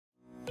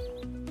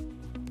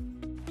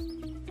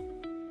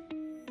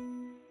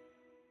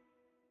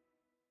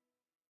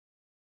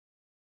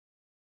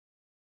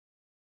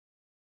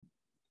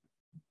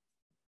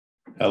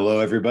Hello,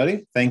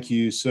 everybody. Thank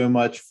you so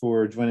much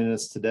for joining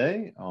us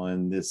today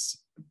on this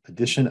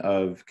edition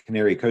of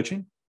Canary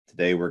Coaching.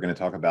 Today, we're going to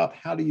talk about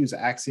how to use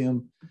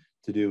Axiom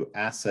to do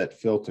asset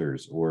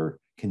filters or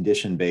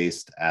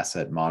condition-based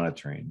asset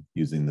monitoring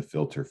using the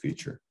filter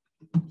feature.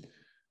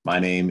 My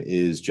name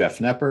is Jeff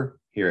Nepper.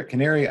 Here at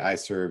Canary, I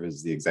serve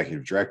as the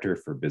Executive Director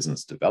for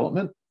Business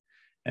Development,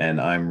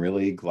 and I'm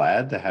really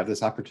glad to have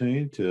this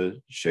opportunity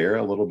to share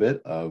a little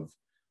bit of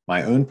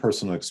my own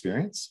personal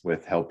experience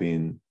with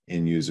helping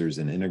end users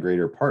and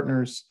integrator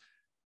partners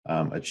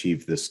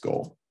achieve this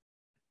goal.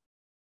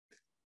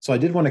 So I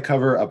did want to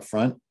cover up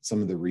front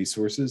some of the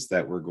resources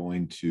that we're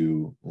going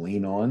to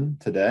lean on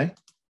today.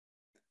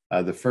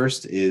 The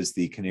first is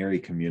the Canary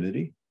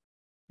community.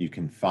 You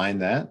can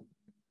find that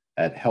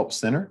at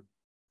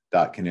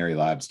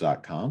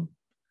helpcenter.canarylabs.com.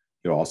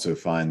 You'll also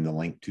find the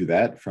link to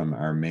that from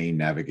our main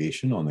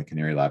navigation on the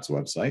Canary Labs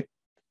website.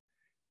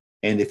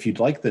 And if you'd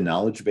like the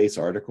knowledge base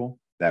article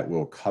that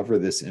will cover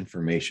this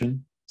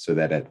information so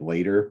that at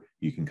later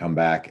you can come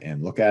back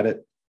and look at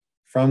it,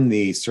 from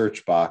the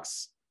search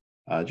box,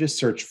 just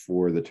search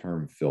for the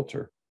term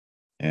filter.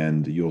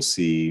 And you'll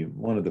see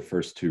one of the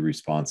first two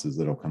responses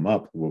that'll come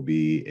up will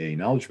be a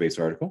knowledge base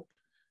article,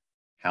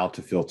 how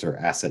to filter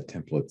asset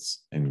templates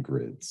and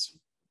grids.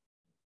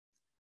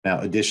 Now,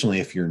 additionally,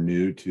 if you're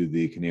new to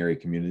the Canary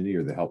community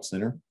or the Help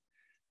Center,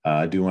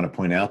 I do want to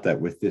point out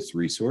that with this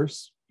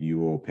resource, you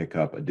will pick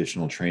up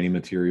additional training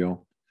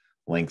material,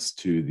 links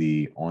to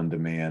the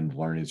on-demand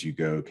Learn As You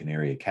Go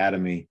Canary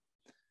Academy,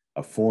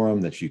 a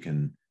forum that you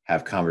can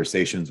have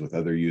conversations with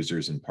other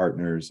users and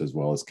partners, as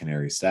well as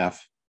Canary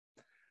staff,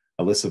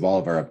 a list of all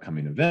of our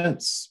upcoming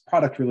events,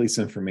 product release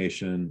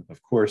information,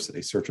 of course, a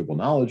searchable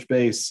knowledge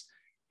base,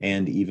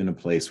 and even a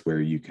place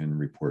where you can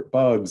report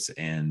bugs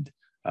and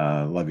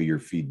levy your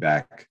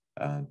feedback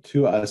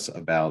to us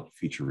about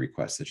feature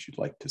requests that you'd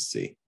like to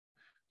see.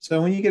 So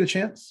when you get a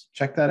chance,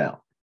 check that out.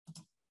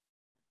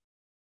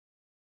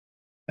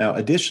 Now,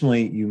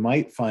 additionally, you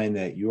might find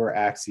that your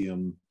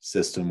Axiom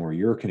system or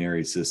your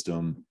Canary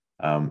system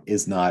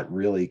is not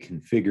really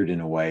configured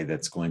in a way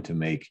that's going to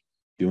make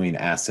doing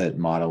asset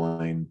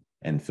modeling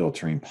and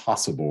filtering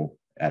possible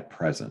at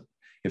present.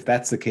 If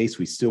that's the case,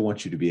 we still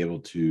want you to be able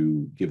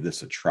to give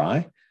this a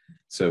try.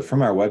 So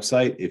from our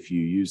website, if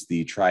you use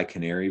the Try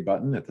Canary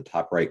button at the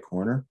top right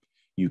corner,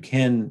 you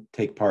can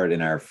take part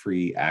in our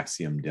free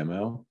Axiom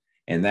demo.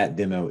 And that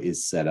demo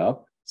is set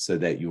up so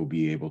that you'll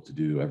be able to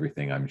do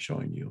everything I'm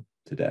showing you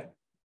today.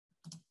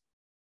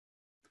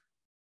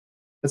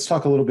 Let's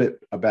talk a little bit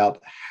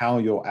about how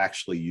you'll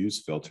actually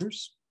use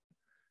filters.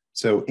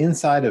 So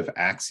inside of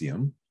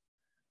Axiom,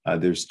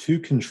 there's two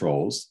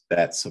controls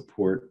that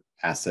support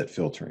asset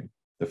filtering.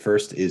 The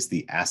first is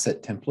the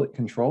asset template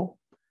control,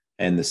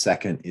 and the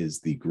second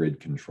is the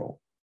grid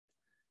control.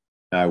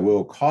 Now, I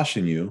will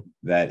caution you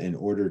that in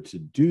order to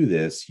do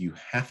this, you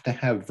have to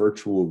have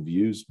virtual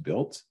views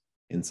built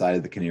inside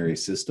of the Canary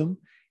system,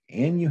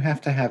 and you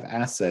have to have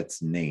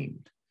assets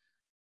named.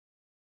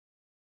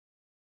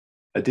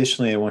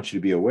 Additionally, I want you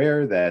to be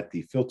aware that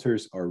the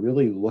filters are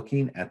really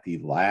looking at the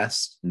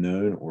last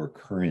known or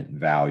current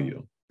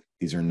value.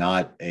 These are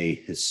not a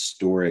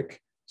historic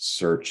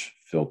search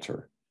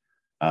filter.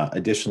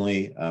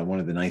 Additionally, one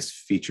of the nice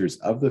features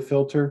of the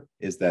filter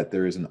is that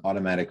there is an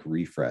automatic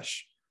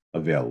refresh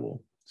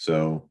available.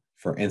 So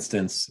for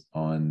instance,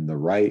 on the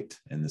right,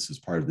 and this is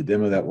part of the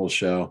demo that we'll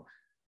show,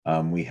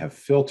 we have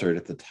filtered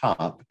at the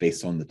top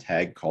based on the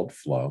tag called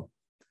flow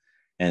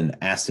and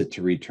asked it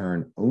to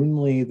return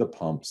only the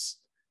pumps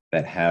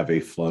that have a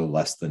flow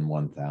less than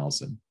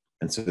 1,000.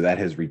 And so that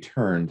has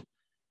returned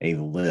a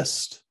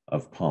list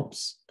of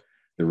pumps.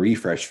 The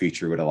refresh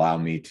feature would allow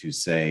me to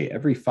say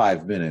every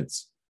 5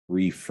 minutes,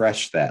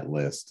 refresh that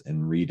list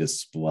and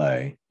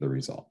redisplay the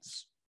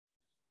results.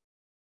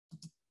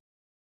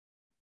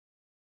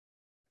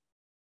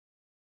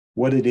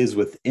 What it is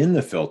within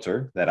the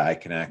filter that I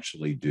can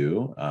actually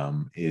do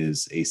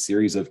is a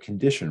series of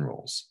condition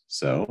rules.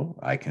 So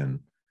I can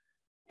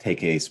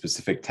take a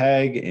specific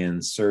tag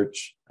and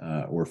search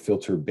or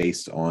filter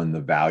based on the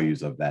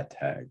values of that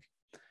tag.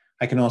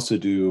 I can also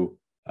do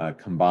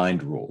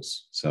combined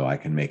rules. So I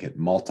can make it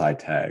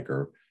multi-tag,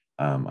 or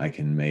I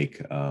can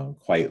make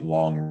quite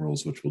long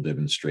rules, which we'll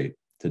demonstrate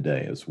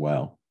today as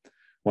well.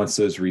 Once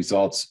those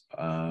results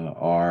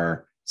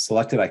are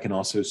selected, I can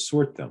also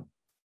sort them.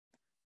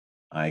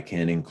 I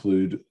can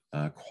include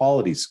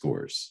quality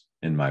scores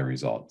in my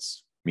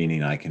results,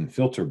 meaning I can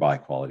filter by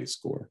quality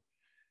score.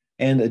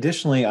 And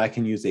additionally, I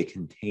can use a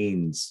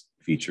contains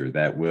feature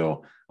that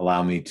will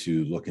allow me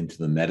to look into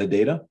the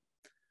metadata,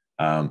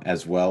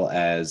 as well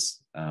as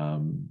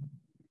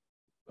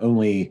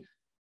only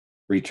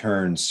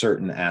return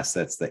certain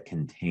assets that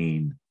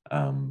contain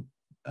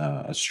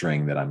a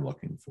string that I'm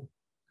looking for.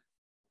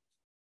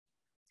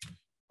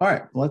 All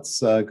right,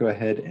 let's go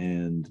ahead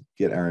and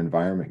get our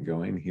environment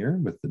going here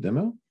with the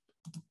demo.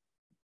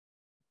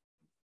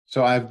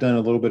 So I've done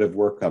a little bit of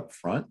work up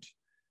front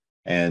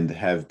and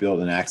have built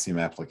an Axiom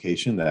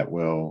application that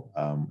will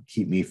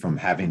keep me from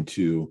having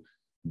to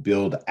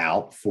build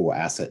out full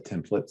asset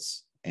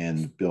templates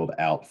and build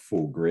out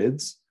full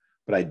grids,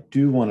 but I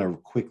do want to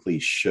quickly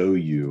show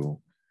you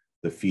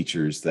the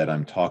features that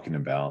I'm talking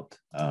about.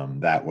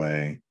 That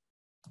way,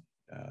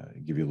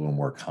 give you a little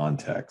more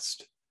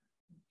context.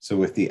 So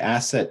with the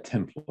asset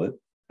template,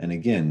 and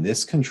again,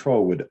 this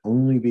control would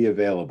only be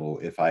available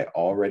if I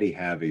already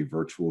have a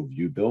virtual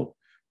view built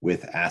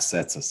with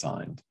assets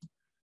assigned.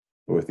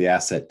 But with the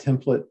asset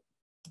template,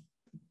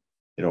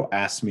 it'll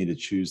ask me to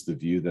choose the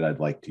view that I'd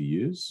like to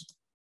use.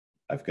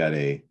 I've got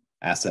a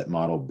asset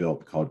model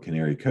built called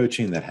Canary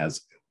Coaching that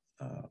has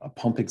a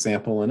pump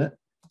example in it.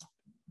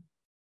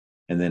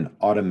 And then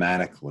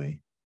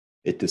automatically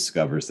it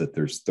discovers that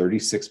there's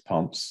 36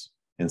 pumps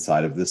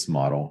inside of this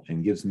model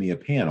and gives me a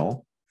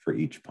panel for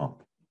each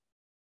pump.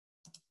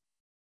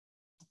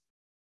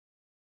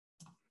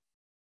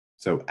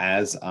 So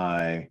as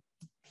I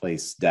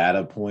place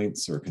data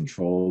points or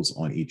controls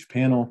on each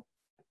panel,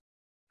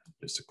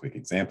 just a quick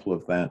example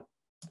of that,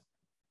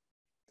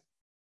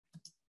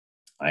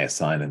 I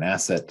assign an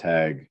asset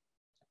tag,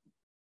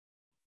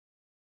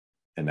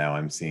 and now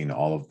I'm seeing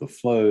all of the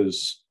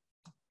flows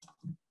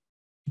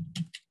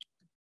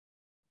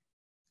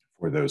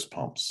for those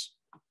pumps.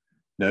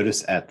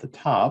 Notice at the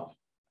top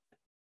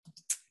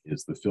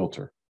is the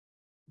filter.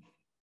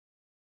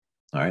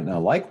 All right, now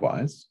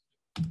likewise,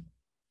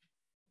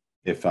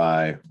 if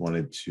I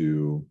wanted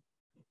to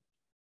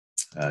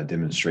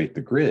demonstrate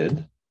the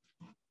grid,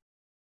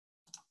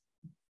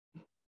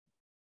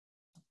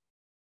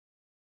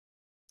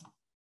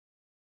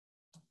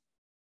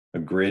 a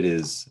grid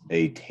is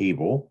a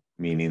table,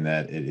 meaning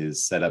that it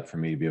is set up for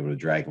me to be able to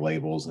drag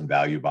labels and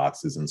value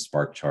boxes and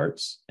spark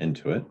charts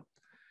into it.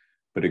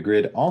 But a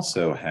grid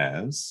also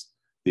has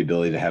the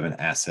ability to have an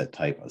asset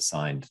type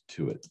assigned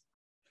to it.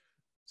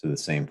 So the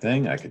same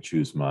thing, I could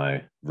choose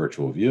my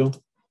virtual view,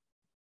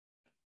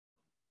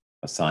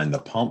 assign the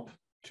pump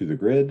to the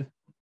grid,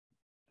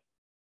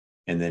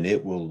 and then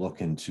it will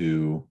look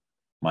into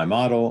my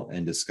model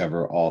and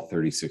discover all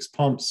 36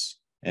 pumps.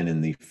 And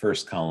in the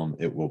first column,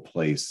 it will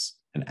place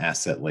an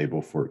asset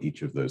label for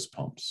each of those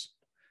pumps.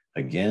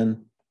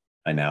 Again,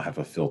 I now have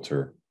a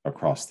filter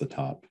across the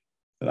top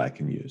that I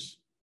can use.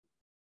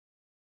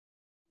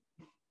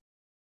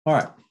 All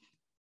right,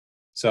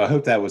 so I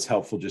hope that was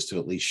helpful just to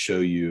at least show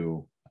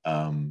you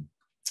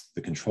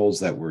the controls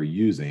that we're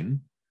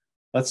using.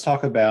 Let's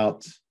talk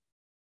about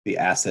the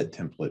asset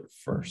template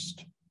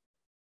first.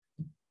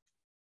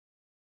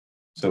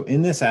 So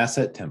in this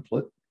asset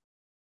template,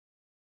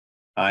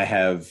 I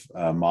have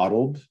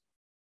modeled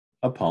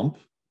a pump.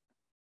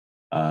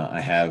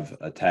 I have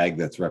a tag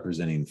that's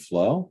representing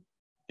flow,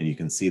 and you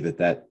can see that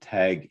that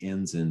tag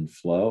ends in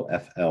flow,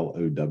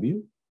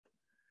 F-L-O-W.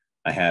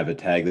 I have a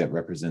tag that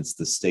represents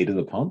the state of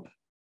the pump,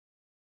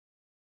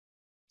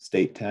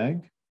 state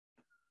tag.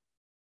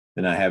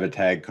 Then I have a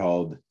tag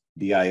called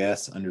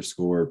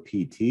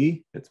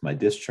DIS_PT. It's my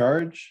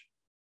discharge.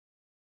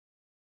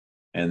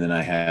 And then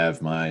I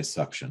have my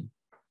suction.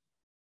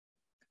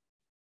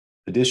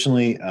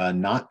 Additionally,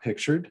 not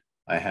pictured,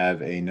 I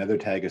have another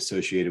tag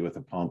associated with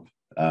a pump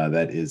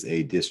that is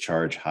a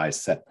discharge high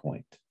set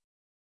point.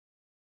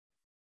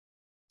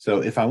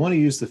 So if I want to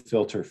use the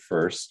filter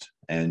first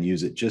and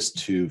use it just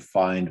to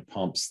find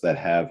pumps that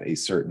have a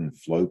certain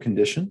flow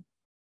condition,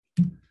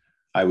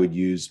 I would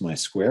use my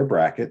square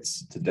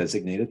brackets to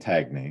designate a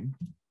tag name.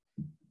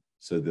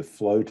 So the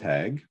flow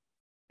tag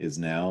is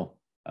now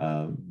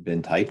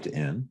been typed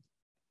in.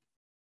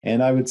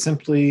 And I would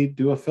simply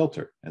do a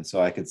filter. And so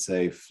I could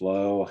say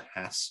flow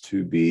has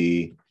to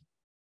be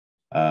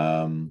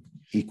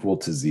equal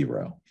to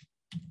 0.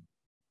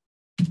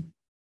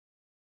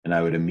 And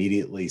I would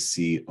immediately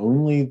see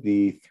only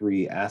the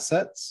 3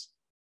 assets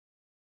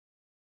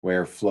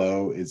where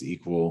flow is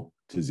equal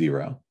to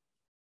 0.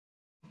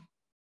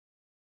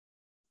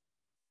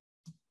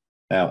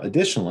 Now,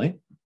 additionally,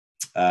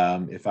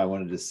 if I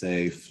wanted to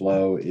say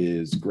flow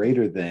is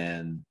greater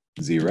than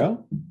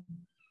 0,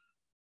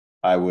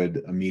 I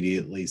would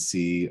immediately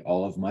see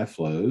all of my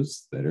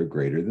flows that are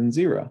greater than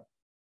 0.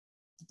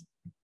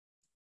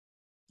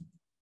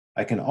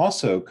 I can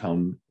also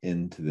come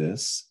into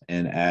this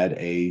and add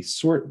a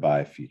sort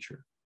by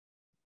feature.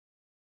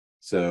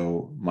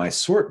 So my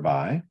sort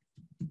by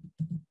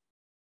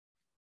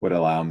would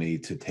allow me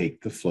to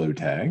take the flow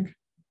tag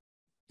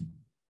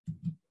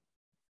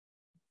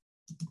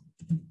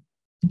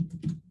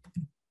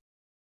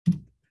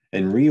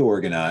and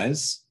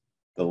reorganize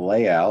the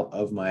layout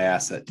of my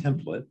asset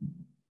template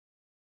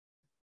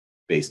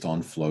based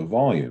on flow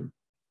volume.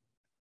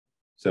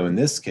 So in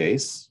this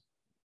case,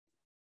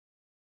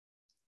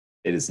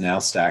 it is now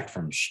stacked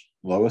from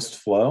lowest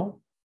flow,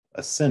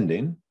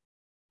 ascending,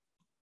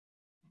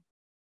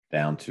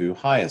 down to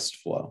highest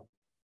flow.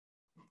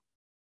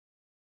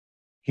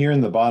 Here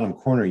in the bottom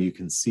corner, you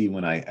can see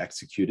when I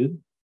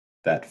executed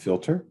that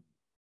filter.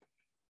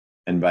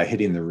 And by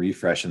hitting the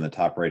refresh in the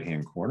top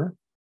right-hand corner,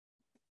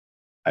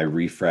 I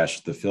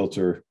refreshed the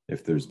filter.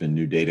 If there's been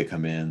new data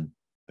come in,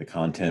 the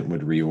content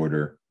would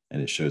reorder,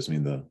 and it shows me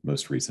the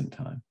most recent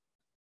time.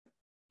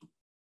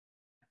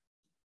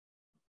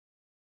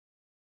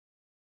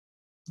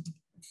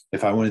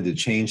 If I wanted to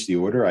change the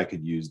order, I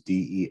could use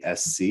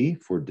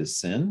DESC for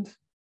descend.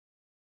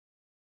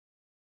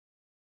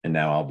 And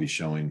now I'll be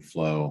showing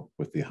flow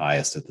with the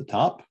highest at the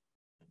top.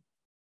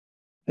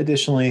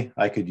 Additionally,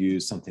 I could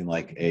use something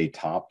like a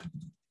top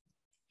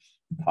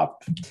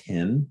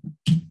 10.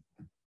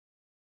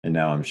 And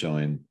now I'm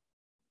showing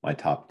my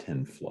top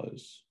 10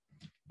 flows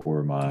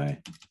or my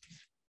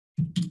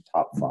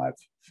top 5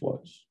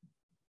 flows.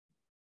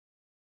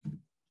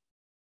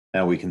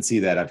 Now we can see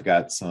that I've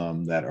got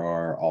some that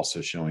are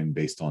also showing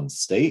based on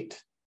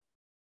state.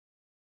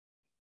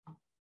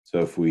 So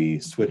if we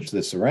switch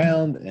this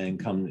around and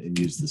come and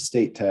use the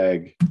state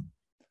tag,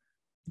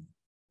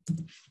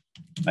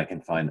 I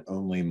can find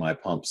only my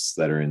pumps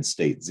that are in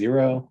state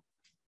 0,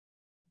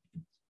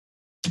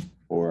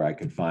 or I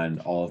could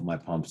find all of my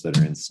pumps that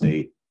are in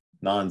state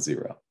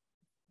non-zero.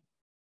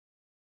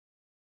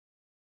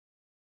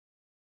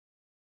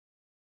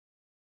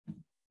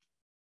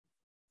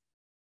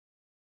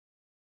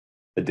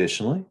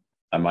 Additionally,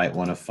 I might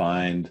want to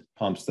find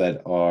pumps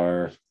that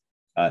are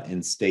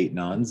in state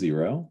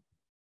non-zero,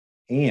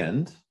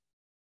 and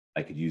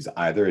I could use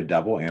either a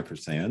double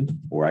ampersand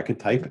or I could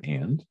type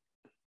and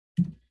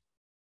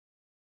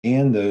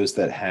those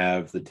that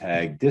have the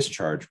tag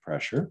discharge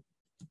pressure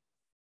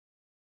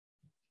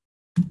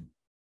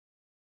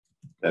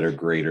that are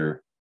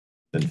greater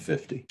than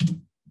 50.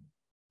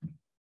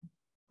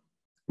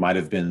 Might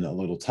have been a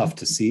little tough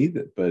to see,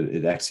 but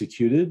it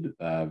executed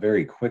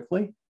very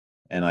quickly.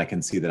 And I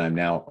can see that I'm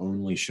now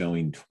only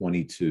showing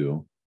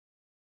 22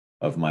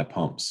 of my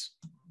pumps.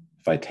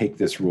 If I take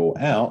this rule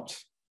out,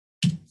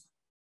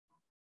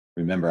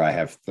 remember I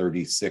have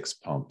 36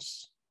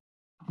 pumps.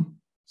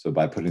 So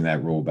by putting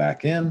that rule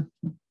back in,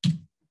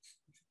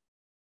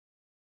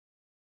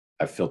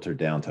 I've filtered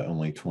down to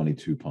only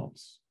 22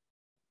 pumps.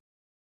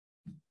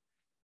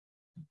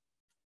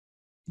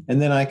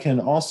 And then I can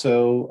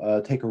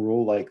also take a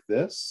rule like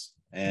this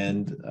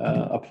and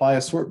apply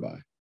a sort by.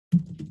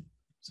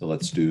 So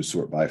let's do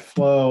sort by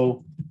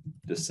flow,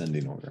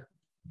 descending order.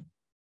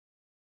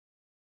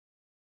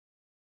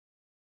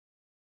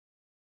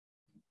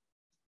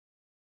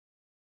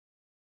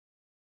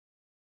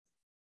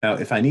 Now,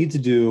 if I need to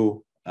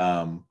do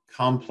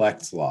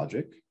complex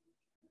logic,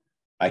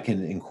 I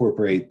can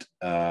incorporate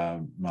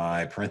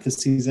my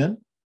parentheses in.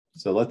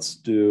 So let's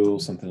do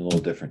something a little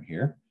different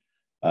here.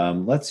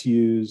 Let's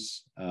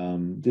use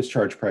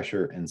discharge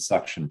pressure and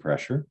suction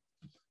pressure,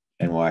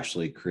 and we'll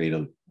actually create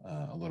a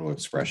little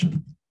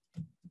expression.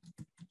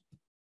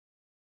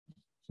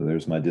 So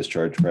there's my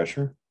discharge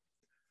pressure.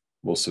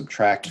 We'll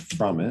subtract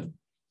from it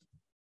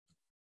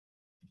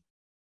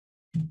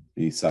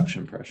the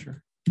suction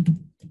pressure.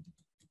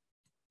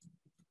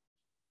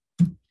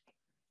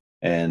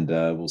 And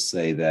we'll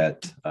say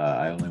that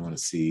I only want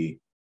to see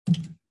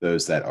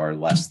those that are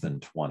less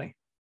than 20.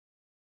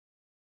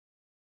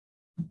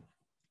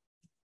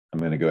 I'm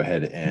going to go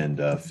ahead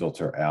and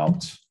filter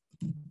out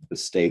the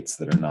states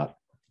that are not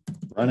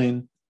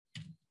running.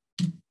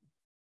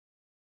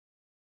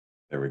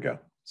 There we go.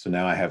 So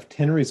now I have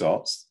 10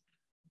 results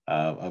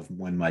of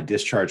when my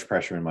discharge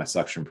pressure and my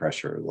suction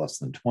pressure are less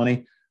than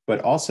 20.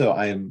 But also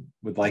I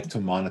would like to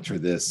monitor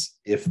this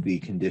if the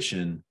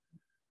condition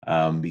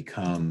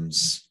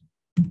becomes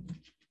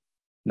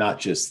not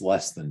just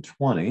less than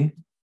 20.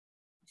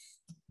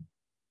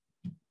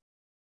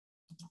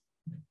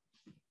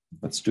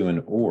 Let's do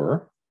an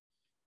or.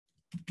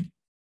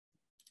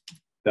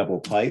 Double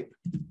type,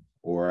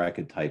 or I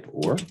could type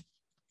or.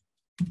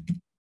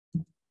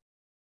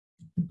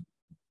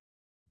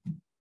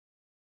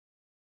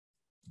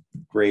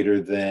 Greater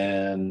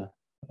than,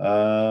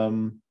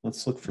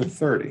 let's look for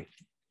 30.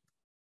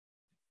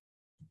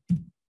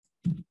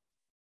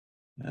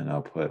 And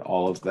I'll put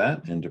all of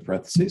that into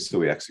parentheses, so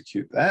we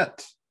execute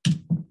that.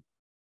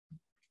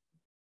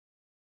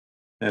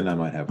 And I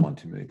might have one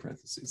too many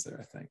parentheses there,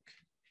 I think.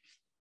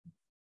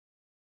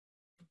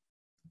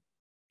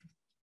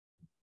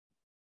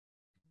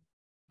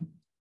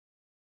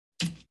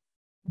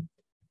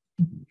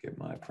 Get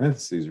my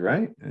parentheses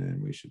right,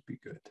 and we should be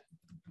good.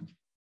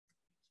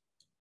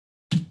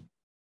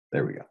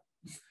 There we go.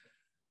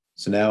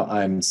 So now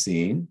I'm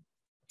seeing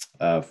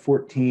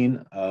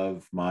 14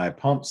 of my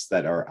pumps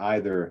that are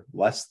either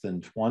less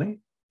than 20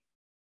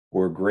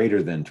 or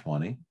greater than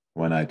 20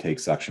 when I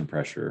take suction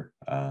pressure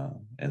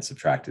and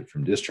subtract it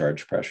from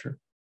discharge pressure.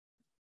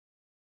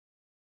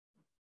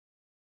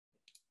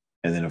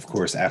 And then, of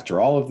course,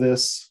 after all of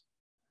this,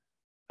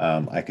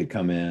 I could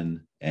come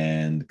in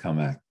and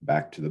come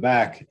back to the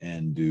back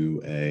and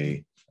do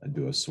a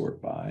sort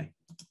by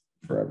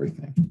for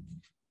everything.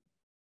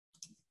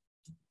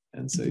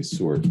 And say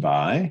sort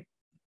by.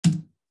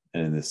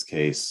 And in this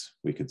case,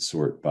 we could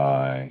sort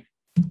by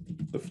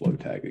the flow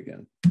tag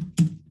again.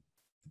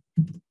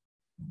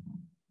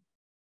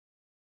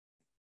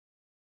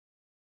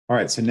 All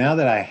right, so now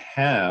that I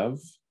have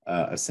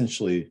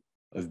essentially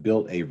I've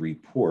built a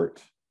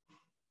report,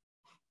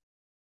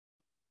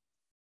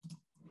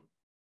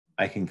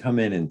 I can come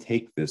in and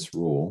take this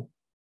rule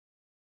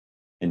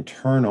and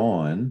turn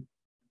on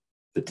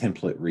the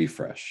template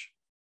refresh.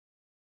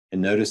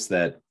 And notice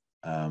that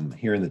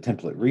here in the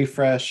template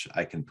refresh,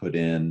 I can put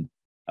in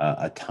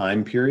a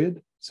time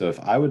period. So if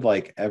I would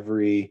like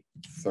every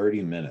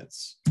 30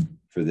 minutes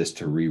for this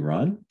to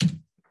rerun,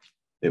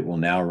 it will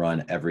now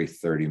run every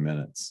 30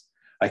 minutes.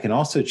 I can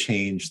also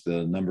change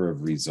the number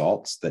of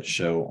results that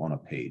show on a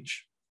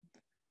page.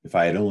 If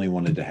I had only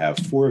wanted to have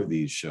 4 of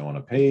these show on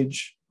a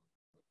page,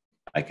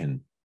 I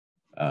can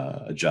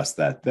adjust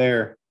that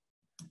there.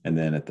 And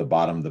then at the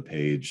bottom of the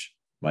page,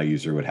 my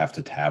user would have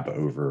to tab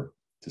over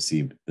to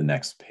see the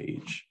next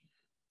page.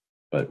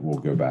 But we'll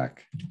go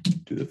back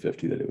to the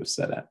 50 that it was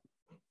set at.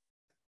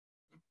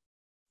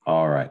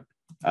 All right.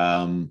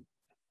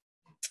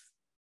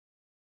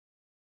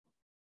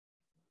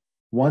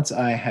 Once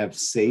I have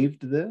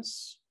saved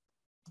this,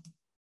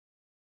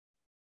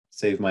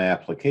 save my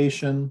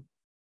application,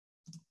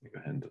 let me go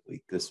ahead and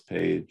delete this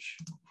page.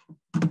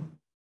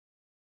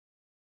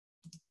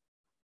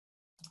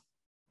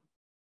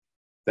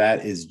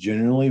 That is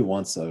generally,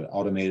 once an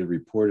automated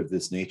report of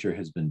this nature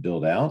has been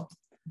built out,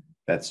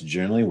 that's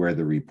generally where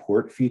the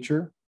report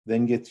feature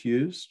then gets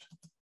used.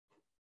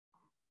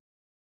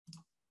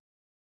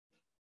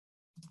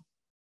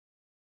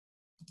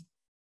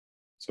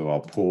 So I'll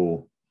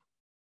pull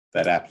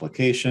that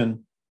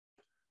application,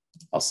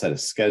 I'll set a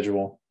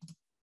schedule,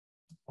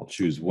 I'll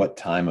choose what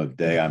time of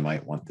day I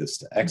might want this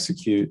to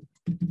execute,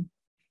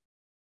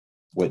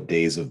 what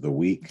days of the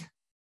week,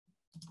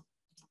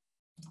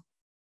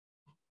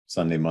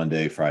 Sunday,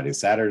 Monday, Friday,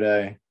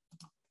 Saturday,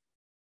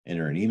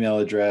 enter an email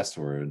address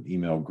or an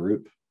email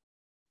group,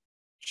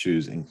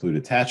 choose include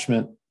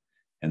attachment.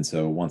 And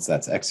so once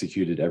that's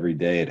executed every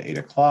day at 8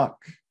 o'clock,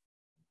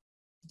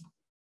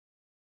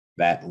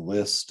 that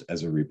list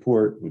as a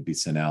report would be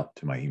sent out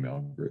to my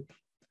email group,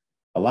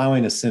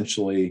 allowing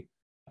essentially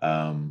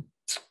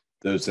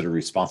those that are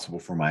responsible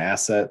for my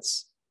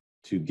assets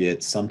to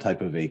get some type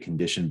of a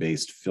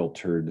condition-based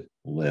filtered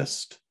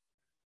list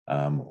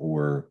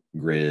or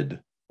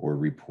grid or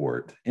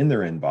report in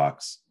their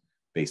inbox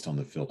based on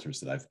the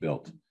filters that I've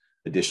built.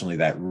 Additionally,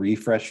 that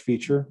refresh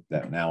feature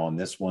that now on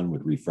this one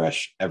would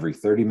refresh every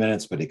 30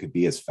 minutes, but it could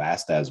be as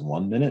fast as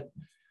 1 minute.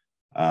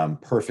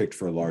 Perfect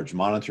for large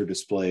monitor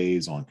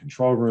displays on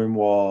control room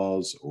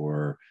walls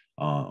or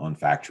on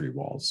factory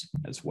walls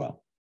as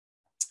well.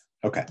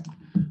 Okay,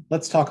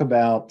 let's talk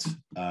about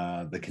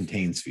the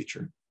contains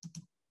feature.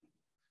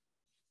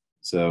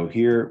 So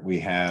here we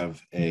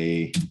have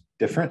a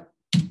different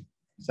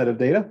set of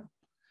data,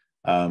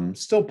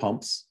 still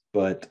pumps,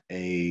 but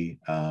a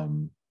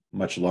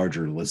much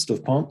larger list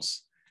of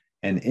pumps.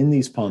 And in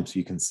these pumps,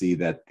 you can see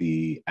that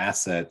the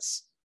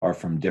assets are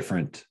from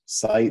different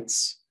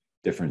sites,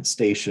 different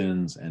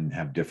stations, and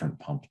have different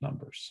pump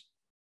numbers.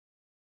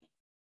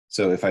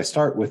 So if I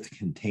start with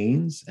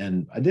contains,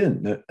 and I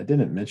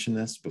didn't mention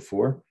this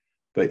before,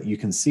 but you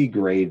can see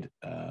grade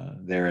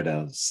there at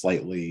a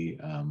slightly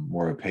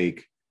more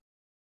opaque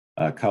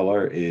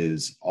color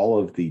is all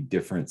of the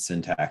different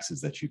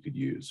syntaxes that you could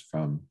use,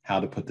 from how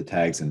to put the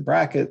tags in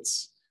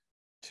brackets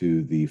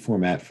to the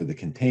format for the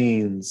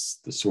contains,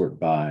 the sort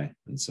by,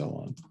 and so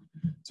on.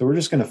 So we're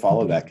just going to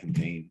follow that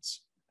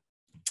contains.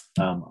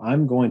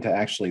 I'm going to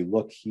actually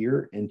look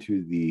here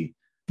into the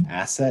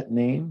asset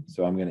name.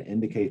 So I'm going to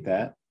indicate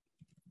that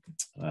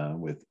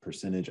with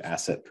percentage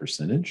asset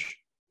percentage.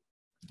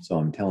 So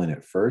I'm telling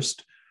it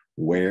first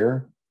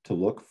where to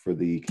look for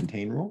the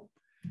contain rule.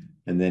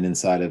 And then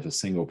inside of a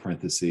single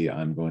parenthesis,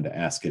 I'm going to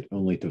ask it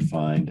only to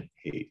find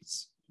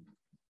haze.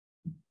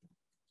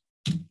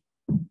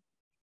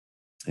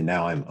 And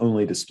now I'm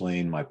only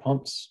displaying my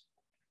pumps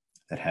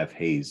that have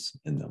haze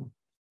in them.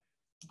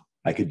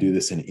 I could do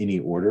this in any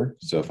order.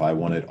 So if I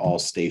wanted all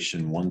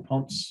station 1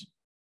 pumps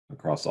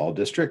across all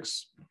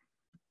districts,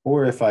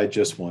 or if I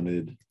just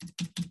wanted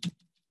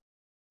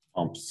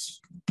pumps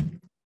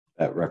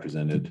that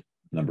represented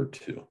number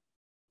 2,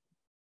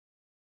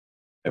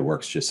 it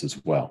works just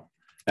as well.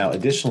 Now,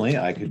 additionally,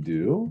 I could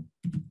do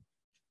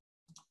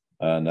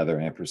another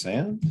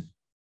ampersand.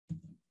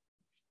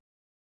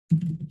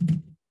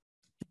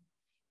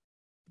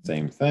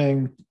 Same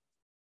thing.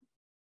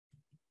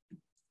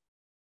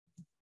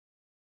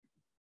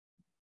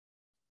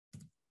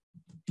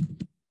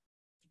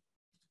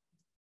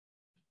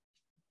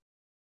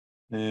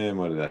 And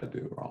what did that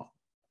do wrong?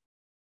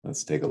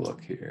 Let's take a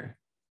look here.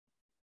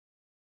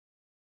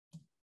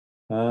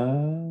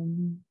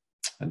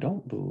 I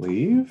don't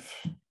believe.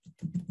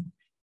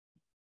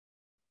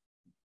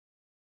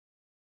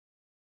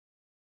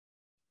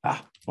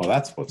 Well,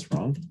 that's what's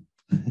wrong.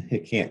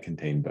 It can't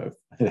contain both.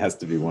 It has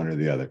to be one or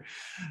the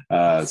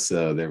other.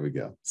 So there we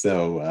go.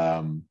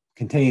 So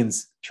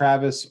contains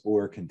Travis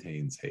or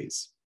contains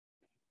Hayes.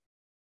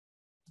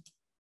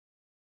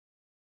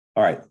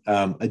 All right.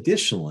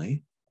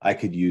 Additionally, I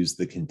could use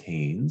the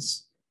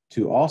contains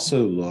to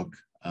also look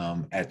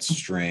at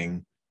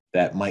string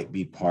that might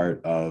be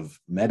part of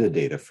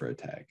metadata for a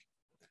tag.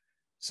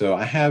 So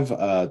I have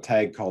a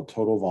tag called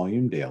total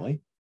volume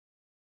daily.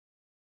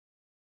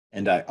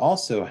 And I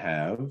also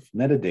have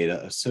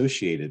metadata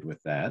associated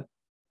with that.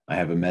 I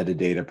have a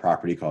metadata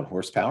property called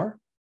horsepower.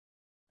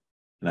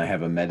 And I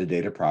have a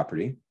metadata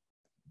property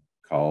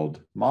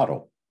called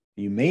model.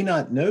 You may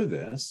not know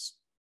this,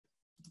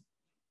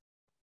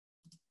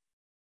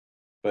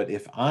 but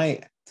if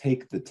I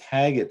take the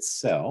tag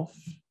itself,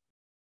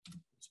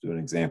 let's do an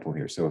example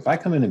here. So if I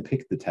come in and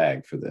pick the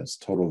tag for this,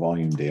 total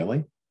volume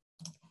daily,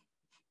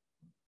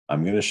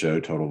 I'm going to show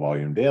total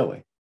volume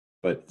daily.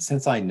 But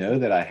since I know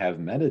that I have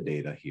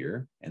metadata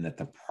here and that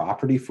the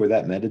property for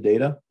that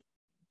metadata,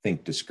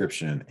 think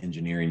description,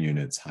 engineering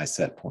units, high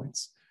set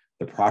points,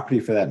 the property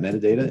for that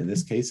metadata in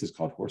this case is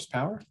called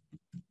horsepower.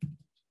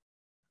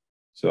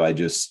 So I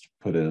just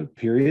put a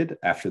period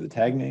after the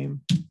tag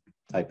name,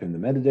 type in the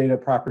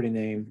metadata property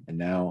name, and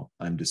now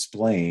I'm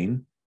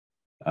displaying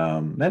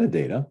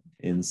metadata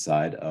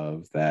inside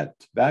of that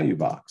value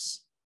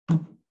box.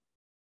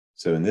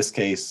 So in this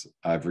case,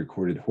 I've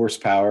recorded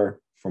horsepower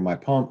for my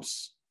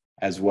pumps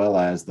as well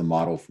as the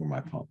model for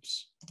my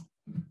pumps.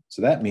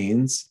 So that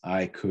means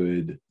I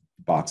could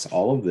box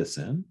all of this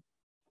in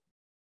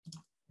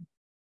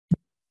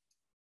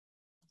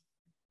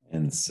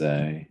and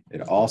say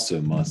it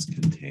also must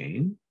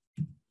contain.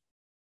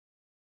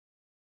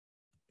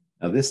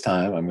 Now this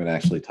time I'm going to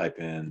actually type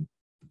in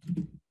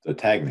the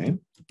tag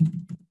name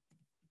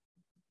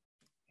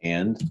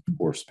and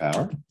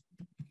horsepower.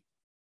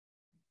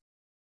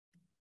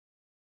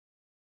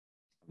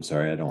 I'm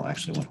sorry, I don't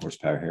actually want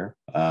horsepower here.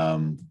 I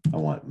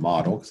want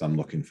model because I'm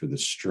looking for the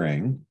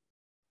string.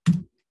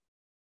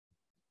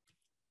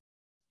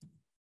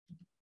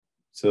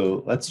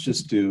 So let's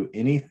just do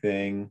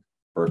anything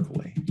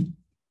Berkeley.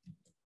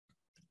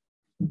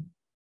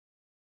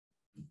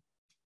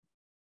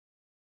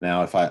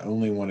 Now, if I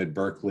only wanted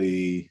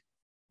Berkeley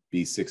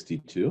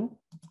B62,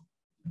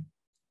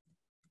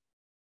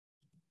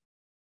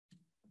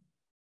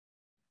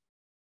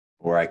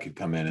 or I could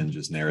come in and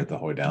just narrow it the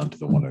whole way down to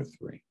the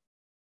 103.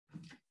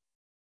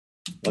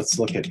 Let's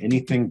look at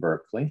anything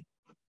Berkeley.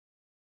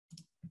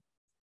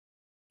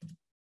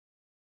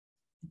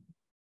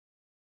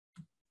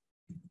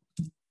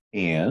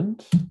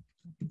 And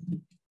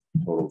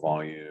total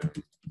volume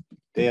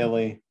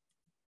daily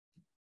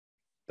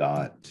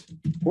dot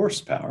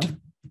horsepower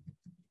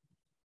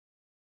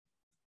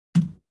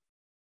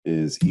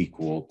is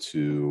equal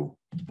to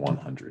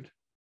 100.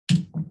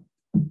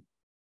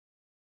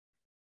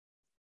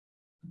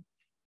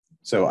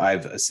 So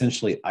I've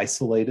essentially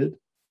isolated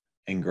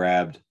and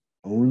grabbed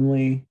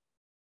only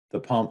the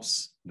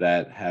pumps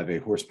that have a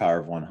horsepower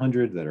of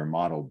 100 that are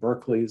model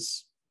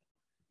Berkeley's.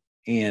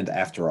 And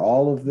after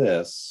all of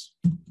this,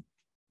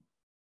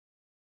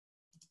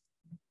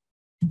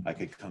 I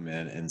could come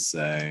in and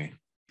say,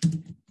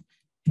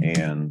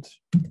 and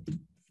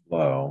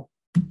flow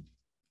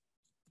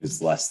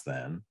is less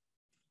than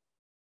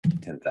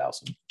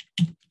 10,000.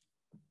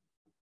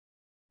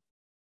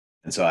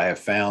 And so I have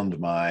found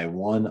my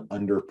one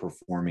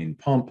underperforming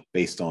pump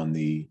based on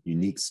the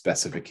unique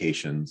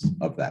specifications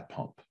of that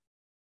pump.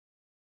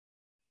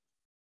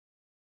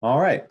 All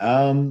right,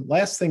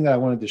 last thing that I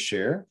wanted to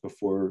share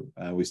before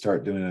we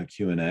start doing a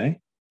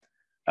Q&A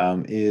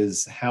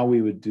is how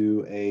we would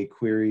do a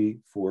query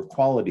for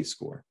quality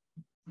score.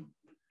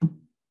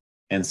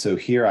 And so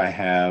here I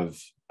have,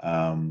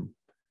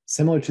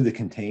 similar to the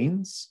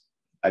contains,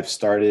 I've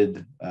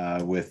started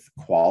with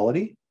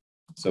quality.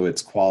 So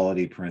it's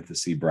quality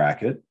parenthesis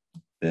bracket,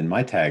 then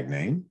my tag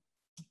name.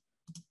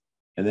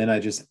 And then I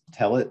just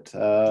tell it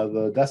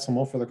the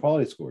decimal for the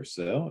quality score.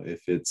 So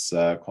if its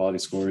quality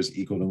score is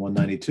equal to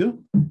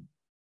 192,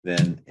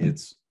 then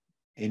it's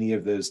any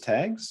of those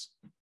tags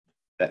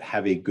that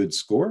have a good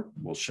score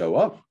will show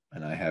up.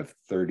 And I have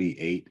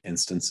 38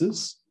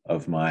 instances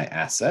of my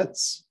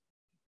assets.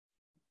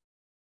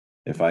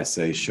 If I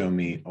say show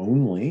me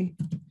only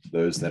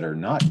those that are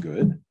not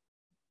good,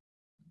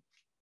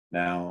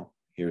 now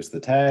here's the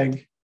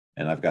tag,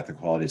 and I've got the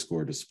quality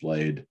score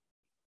displayed.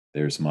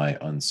 There's my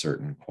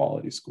uncertain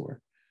quality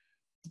score.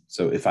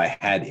 So if I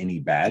had any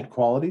bad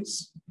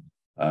qualities,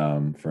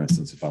 for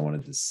instance, if I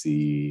wanted to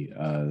see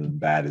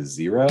bad is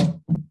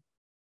 0,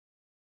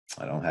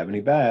 I don't have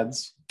any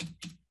bads.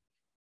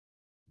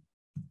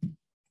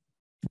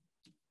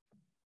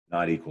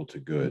 Not equal to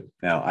good.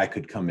 Now I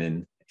could come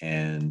in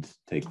and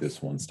take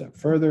this one step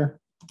further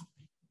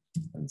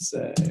and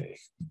say,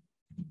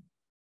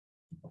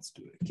 let's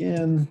do it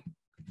again.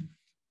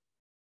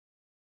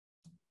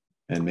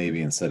 And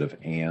maybe instead of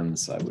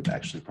ands, I would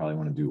actually probably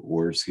want to do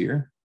ors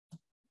here.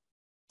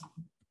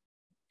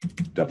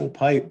 Double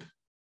pipe.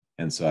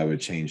 And so I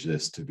would change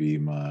this to be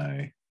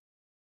my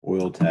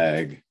oil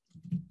tag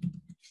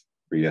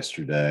for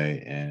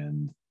yesterday.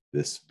 And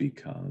this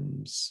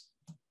becomes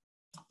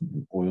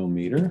an oil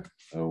meter,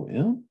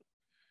 OM.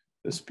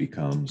 This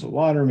becomes a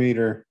water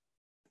meter.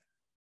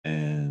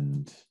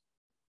 And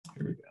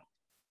here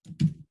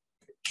we go.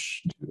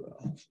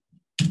 H2O.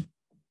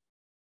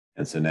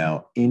 And so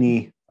now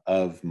any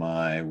of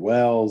my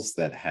wells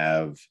that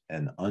have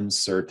an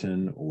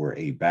uncertain or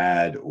a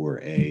bad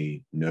or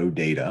a no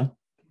data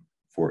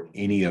for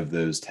any of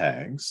those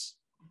tags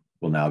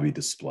will now be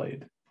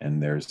displayed.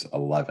 And there's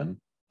 11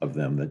 of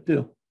them that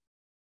do.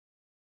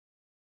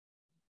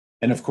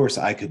 And of course,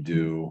 I could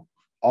do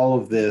all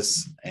of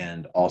this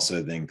and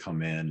also then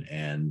come in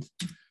and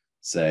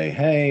say,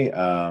 hey,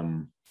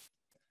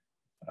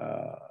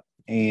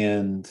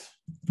 and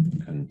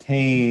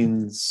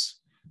contains,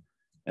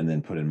 and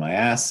then put in my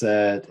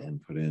asset and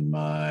put in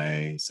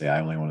my, say, I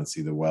only want to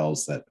see the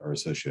wells that are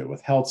associated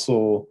with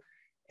Heltzel.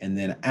 And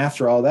then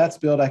after all that's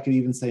built, I could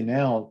even say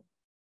now,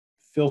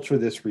 filter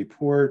this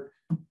report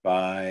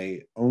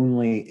by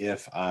only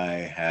if I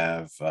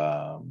have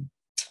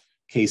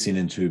casing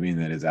and tubing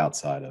that is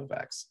outside of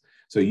X.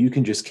 So you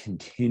can just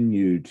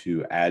continue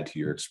to add to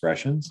your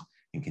expressions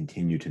and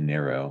continue to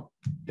narrow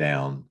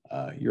down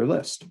your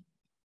list.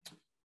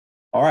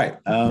 All right.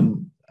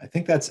 I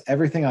think that's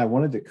everything I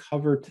wanted to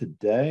cover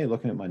today.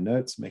 Looking at my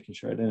notes, making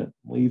sure I didn't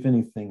leave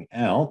anything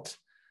out.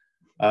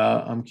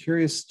 I'm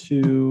curious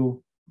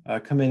to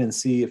come in and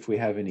see if we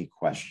have any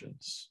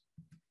questions.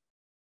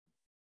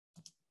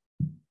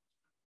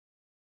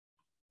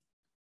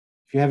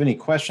 If you have any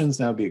questions,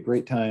 now would be a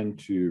great time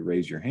to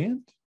raise your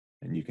hand,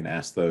 and you can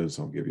ask those.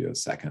 I'll give you a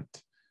second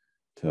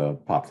to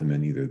pop them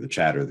in either the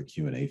chat or the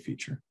Q&A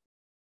feature.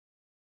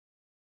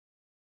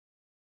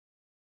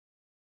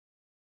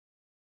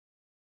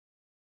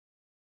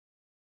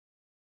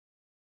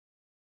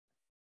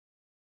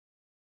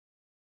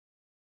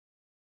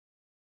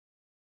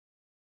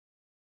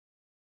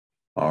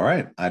 All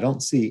right, I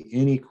don't see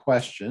any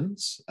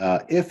questions.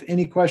 If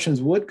any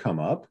questions would come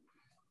up,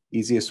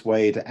 easiest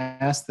way to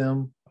ask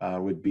them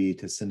would be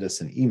to send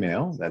us an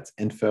email. That's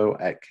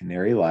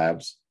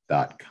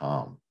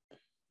info@canarylabs.com.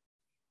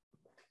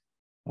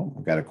 Oh,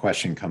 we've got a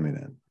question coming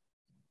in.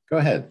 Go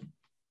ahead,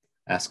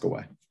 ask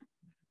away.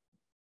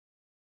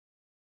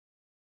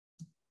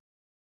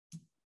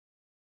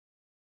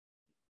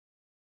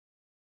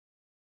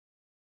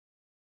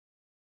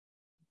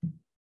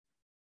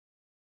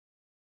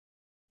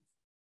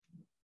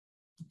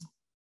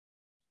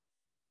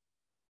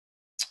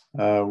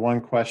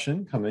 One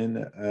question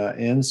coming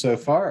in so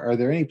far. Are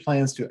there any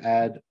plans to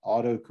add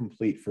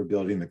autocomplete for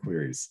building the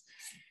queries?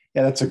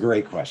 Yeah, that's a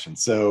great question.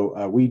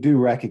 So we do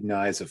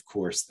recognize, of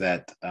course,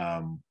 that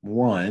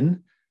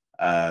one,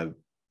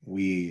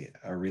 we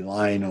are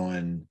relying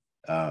on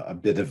a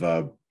bit of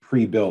a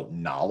pre-built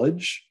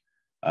knowledge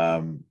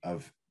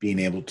of being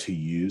able to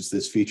use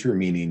this feature,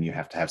 meaning you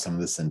have to have some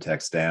of the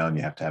syntax down,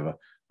 you have to have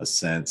a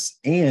sense,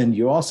 and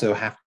you also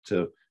have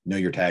to know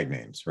your tag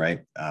names,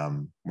 right?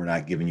 We're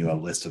not giving you a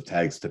list of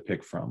tags to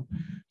pick from.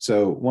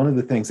 So one of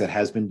the things that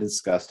has been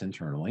discussed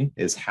internally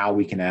is how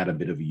we can add a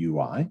bit of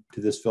UI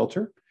to this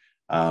filter,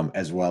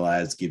 as well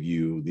as give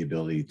you the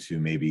ability to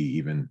maybe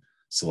even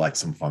select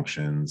some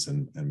functions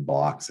and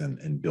blocks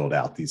and build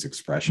out these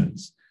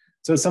expressions.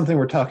 So it's something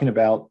we're talking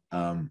about.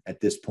 At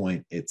this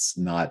point, it's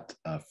not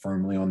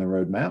firmly on the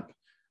roadmap,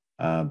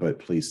 but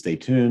please stay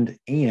tuned.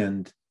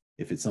 And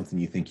if it's something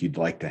you think you'd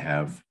like to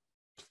have,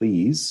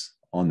 please,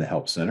 on the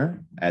Help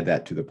Center, add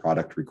that to the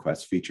product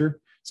request feature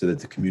so that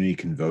the community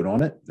can vote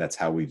on it. That's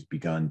how we've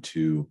begun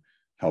to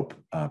help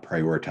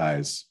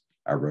prioritize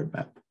our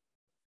roadmap.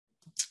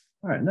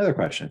 All right, another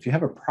question. If you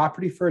have a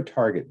property for a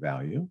target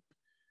value,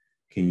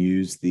 can you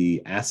use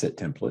the asset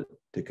template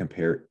to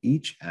compare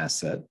each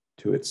asset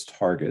to its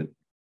target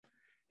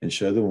and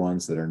show the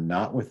ones that are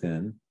not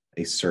within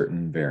a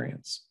certain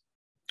variance.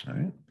 All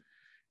right.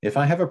 If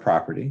I have a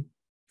property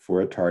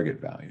for a target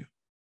value,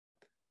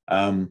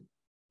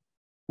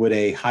 would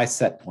a high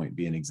set point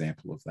be an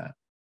example of that?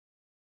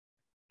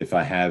 If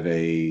I have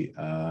a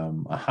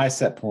high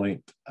set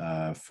point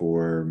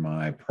for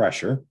my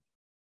pressure,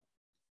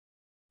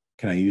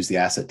 can I use the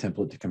asset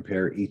template to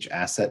compare each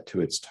asset to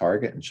its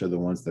target and show the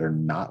ones that are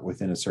not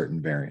within a certain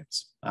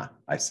variance? Ah,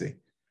 I see.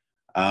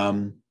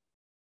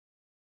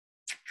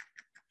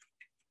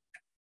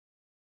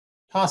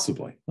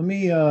 Possibly. Let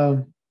me,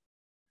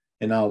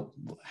 and I'll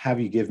have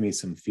you give me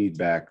some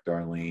feedback,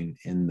 Darlene,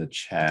 in the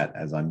chat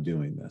as I'm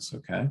doing this,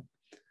 okay?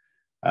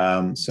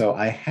 So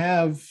I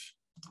have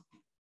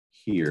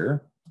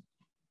here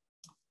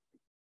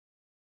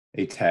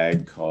a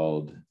tag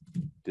called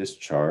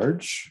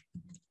discharge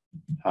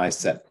high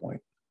set point.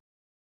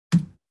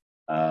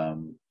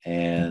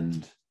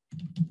 And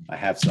I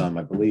have some,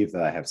 I believe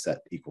that I have set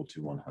equal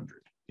to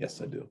 100.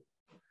 Yes, I do.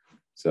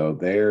 So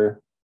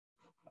there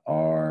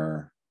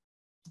are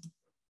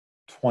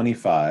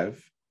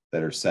 25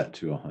 that are set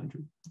to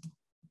 100.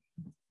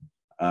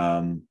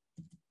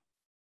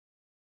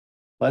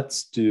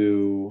 Let's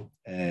do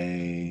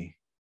a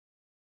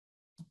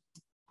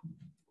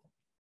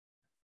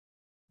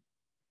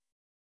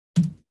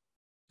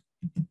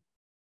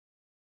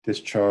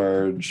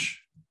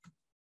discharge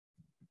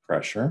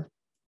pressure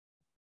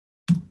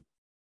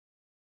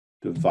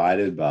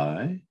divided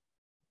by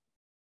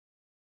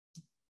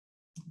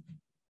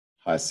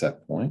high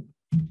set point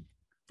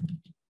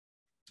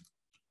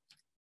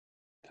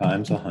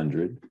times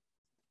 100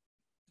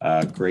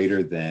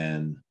 greater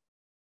than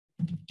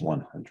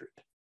 100.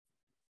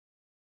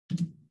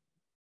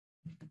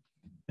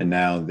 And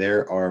now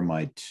there are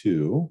my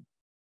two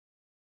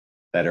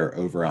that are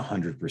over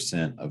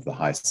 100% of the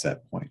high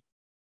set point.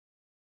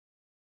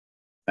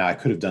 Now I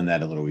could have done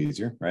that a little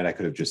easier, right? I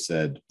could have just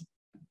said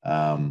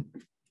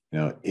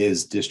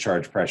Is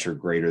discharge pressure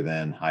greater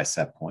than high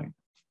set point?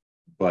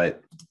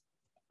 But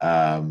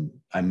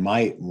I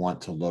might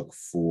want to look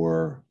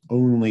for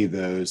only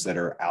those that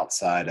are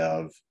outside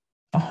of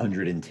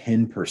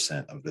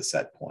 110% of the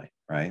set point,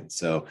 right?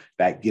 So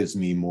that gives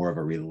me more of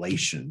a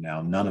relation.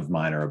 Now, none of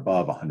mine are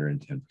above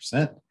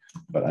 110%,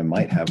 but I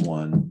might have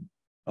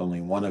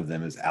only one of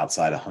them is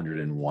outside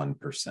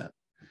 101%.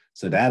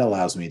 So that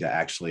allows me to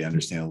actually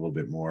understand a little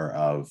bit more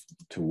of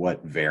to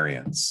what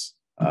variance.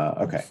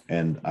 Okay,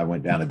 and I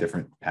went down a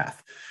different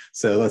path.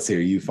 So let's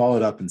see, you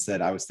followed up and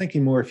said, I was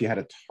thinking more if you had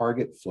a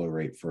target flow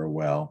rate for a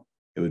well,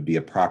 it would be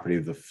a property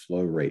of the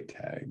flow rate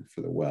tag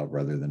for the well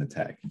rather than a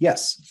tag.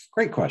 Yes,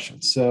 great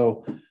question.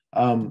 So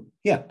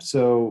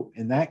so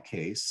in that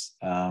case,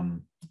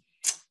 I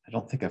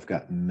don't think I've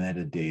got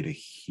metadata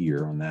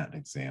here on that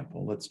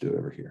example. Let's do it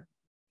over here.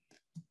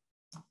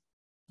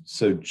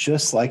 So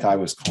just like I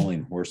was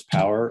calling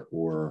horsepower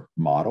or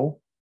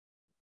model,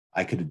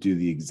 I could do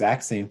the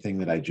exact same thing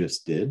that I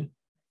just did.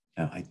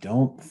 Now, I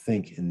don't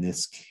think in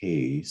this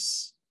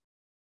case,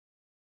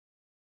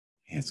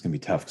 it's going to be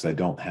tough because I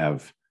don't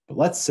have, but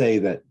let's say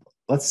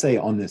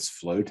on this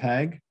flow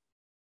tag,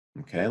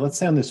 okay, let's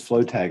say on this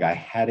flow tag, I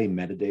had a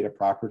metadata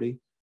property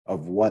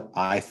of what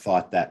I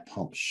thought that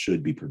pump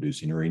should be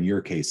producing, or in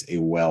your case, a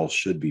well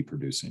should be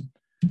producing.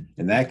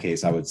 In that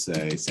case, I would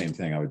say same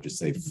thing. I would just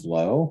say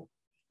flow,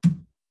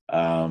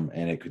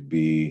 and it could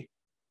be,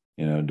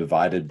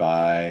 divided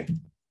by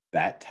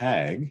that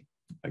tag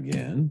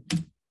again,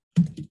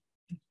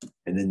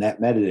 and then that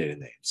metadata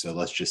name. So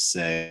let's just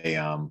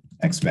say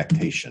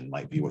expectation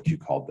might be what you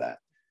called that,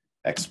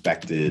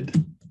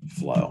 expected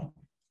flow.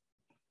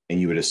 And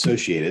you would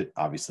associate it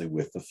obviously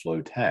with the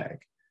flow tag.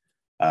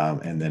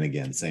 And then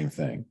again, same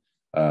thing,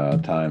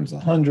 times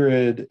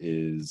 100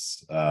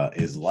 is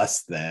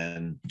less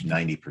than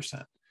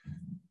 90%.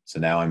 So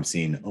now I'm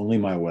seeing only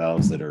my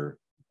wells that are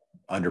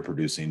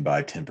underproducing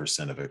by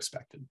 10% of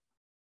expected.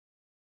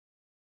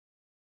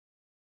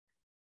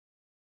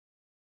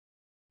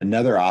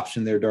 Another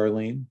option there,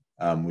 Darlene,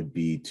 would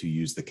be to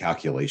use the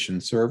calculation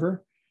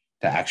server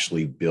to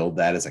actually build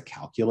that as a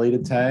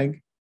calculated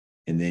tag,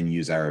 and then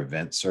use our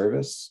event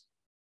service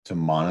to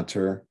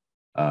monitor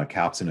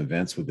calcs and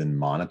events within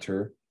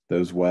monitor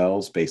those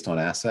wells based on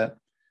asset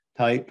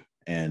type,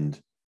 and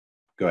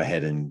go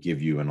ahead and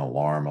give you an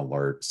alarm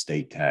alert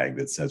state tag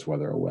that says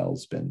whether a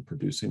well's been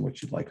producing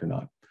what you'd like or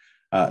not.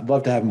 I'd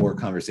love to have more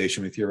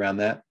conversation with you around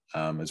that,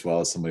 as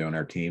well as somebody on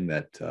our team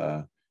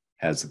that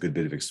has a good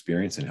bit of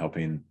experience in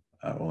helping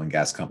oil and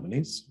gas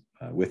companies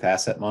with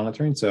asset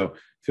monitoring. So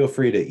feel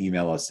free to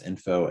email us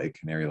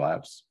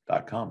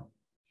info@canarylabs.com.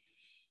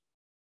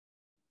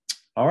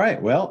 All right,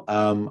 well,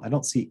 I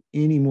don't see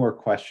any more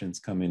questions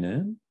coming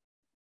in.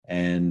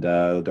 And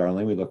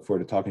Darlene, we look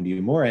forward to talking to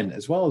you more, and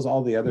as well as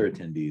all the other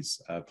attendees.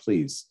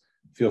 Please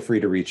feel free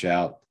to reach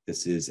out.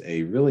 This is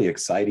a really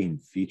exciting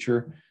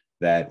feature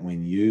that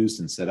when used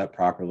and set up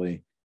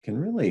properly can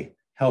really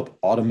help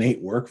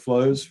automate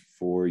workflows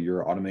for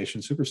your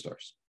automation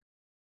superstars.